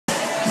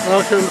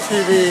Welcome to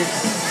the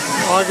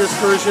August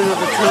version of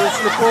the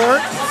Tonsk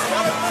report,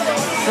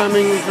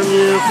 coming from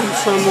you from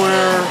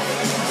somewhere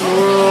in the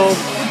world.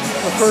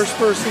 The first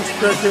person to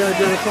correctly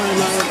identify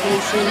my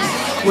location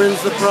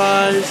wins the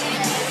prize.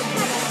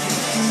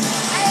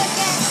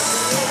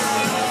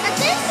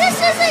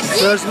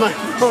 There's my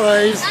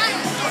boys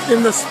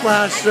in the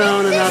splash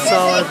zone, and that's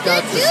all I've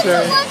got to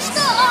say.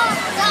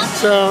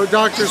 So,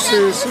 Dr.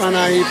 Seuss on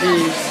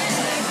IEPs.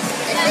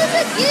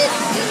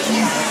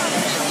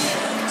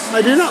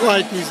 I do not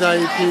like these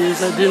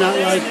IEPs. I do not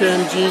like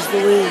them. Geez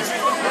Louise.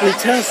 We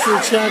test, we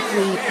check,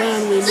 we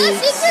plan, we meet,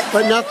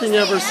 but nothing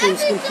ever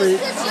seems complete.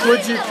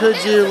 Would you, could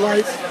you,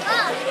 like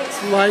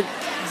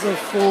the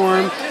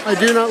form? I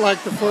do not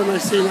like the form I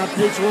see. Not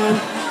page 1,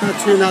 not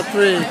 2, not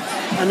 3.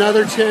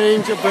 Another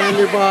change, a brand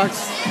new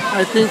box.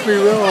 I think we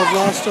will have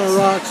lost our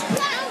rocks.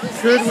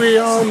 Could we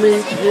all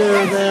meet here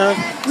or there?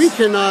 We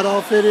cannot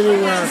all fit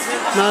anywhere.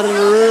 Not in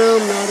a room,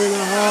 not in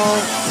a hall.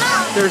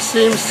 There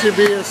seems to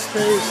be a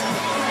space.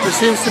 There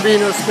seems to be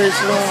no space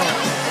at all.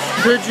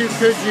 Could you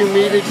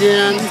meet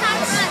again?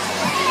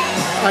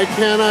 I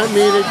cannot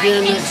meet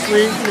again next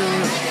week.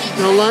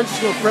 No lunch,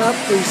 no prep.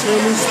 Please hear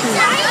me speak.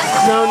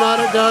 No,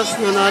 not at dusk,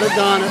 no, not at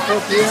dawn. At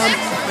 4 p.m.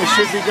 I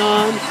should be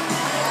gone.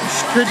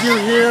 Could you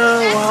hear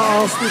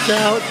while I'll speak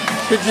out?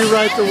 Could you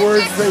write the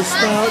words they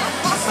spout?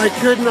 I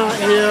could not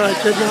hear, I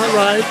could not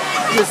write.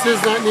 This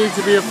does not need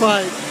to be a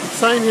fight.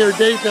 Sign here,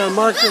 date there,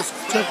 mark this,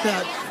 check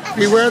that.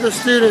 Beware the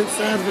students,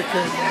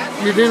 advocate.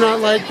 You do not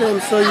like them,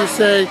 so you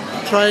say,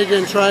 try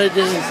again,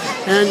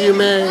 and you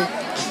may.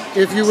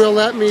 If you will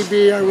let me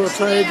be, I will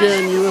try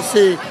again, you will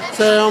see.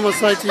 Say, I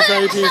almost like these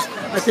IEPs.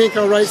 I think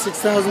I'll write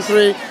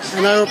 6003,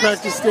 and I will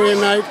practice day and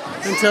night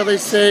until they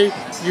say,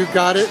 you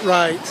got it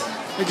right.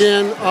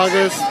 Again,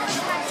 August,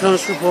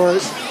 Tonsk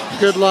report.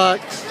 Good luck.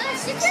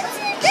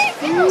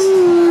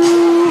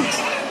 Ooh,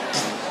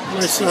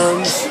 my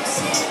sons,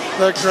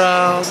 the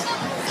crowd.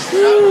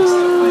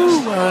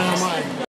 Ooh, where am I?